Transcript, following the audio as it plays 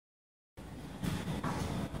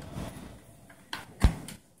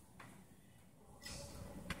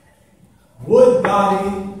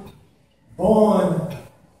body born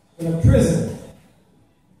in a prison.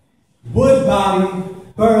 Wood body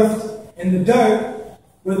birthed in the dirt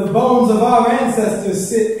where the bones of our ancestors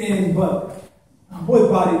sit in, but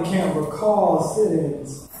wood body can't recall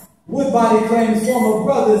sit-ins. Wood body claims former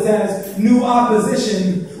brothers as new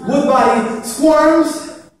opposition. Wood body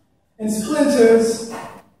squirms and splinters.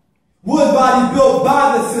 Wood body built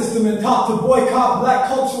by the system and taught to boycott black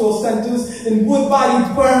cultural centers, and wood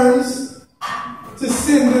body burns to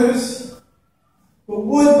cinders. But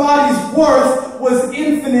wood body's worth was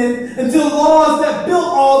infinite until laws that built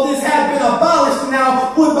all this had been abolished.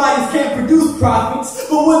 Now wood bodies can't produce profits,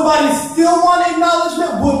 but wood bodies still want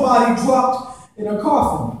acknowledgement. Wood body dropped in a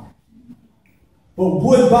coffin. But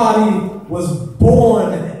wood body was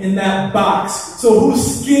born in that box. So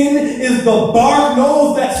whose skin is the bark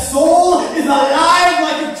knows that soul is alive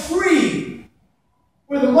like a tree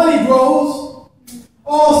where the money grows.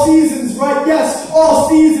 All seasons ripe, yes, all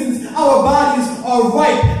seasons our bodies are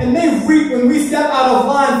ripe, and they reap when we step out of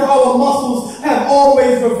line, for our muscles have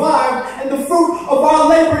always revived, and the fruit of our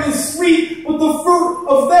labor is sweet, but the fruit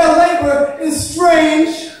of their labor is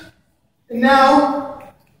strange. And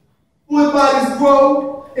now wood bodies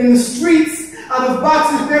grow in the streets out of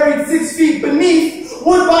boxes buried 6 feet beneath.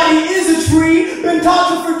 Wood body is a tree, been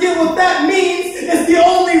taught to forget what that means. It's the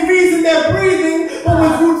only reason they're breathing, but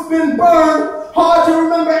with roots been burned, hard to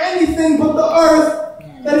remember anything but the earth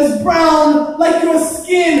that is brown like your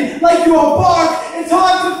skin, like your bark. It's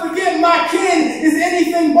hard to forget my kin is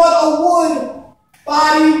anything but a wood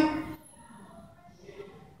body.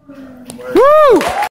 Woo!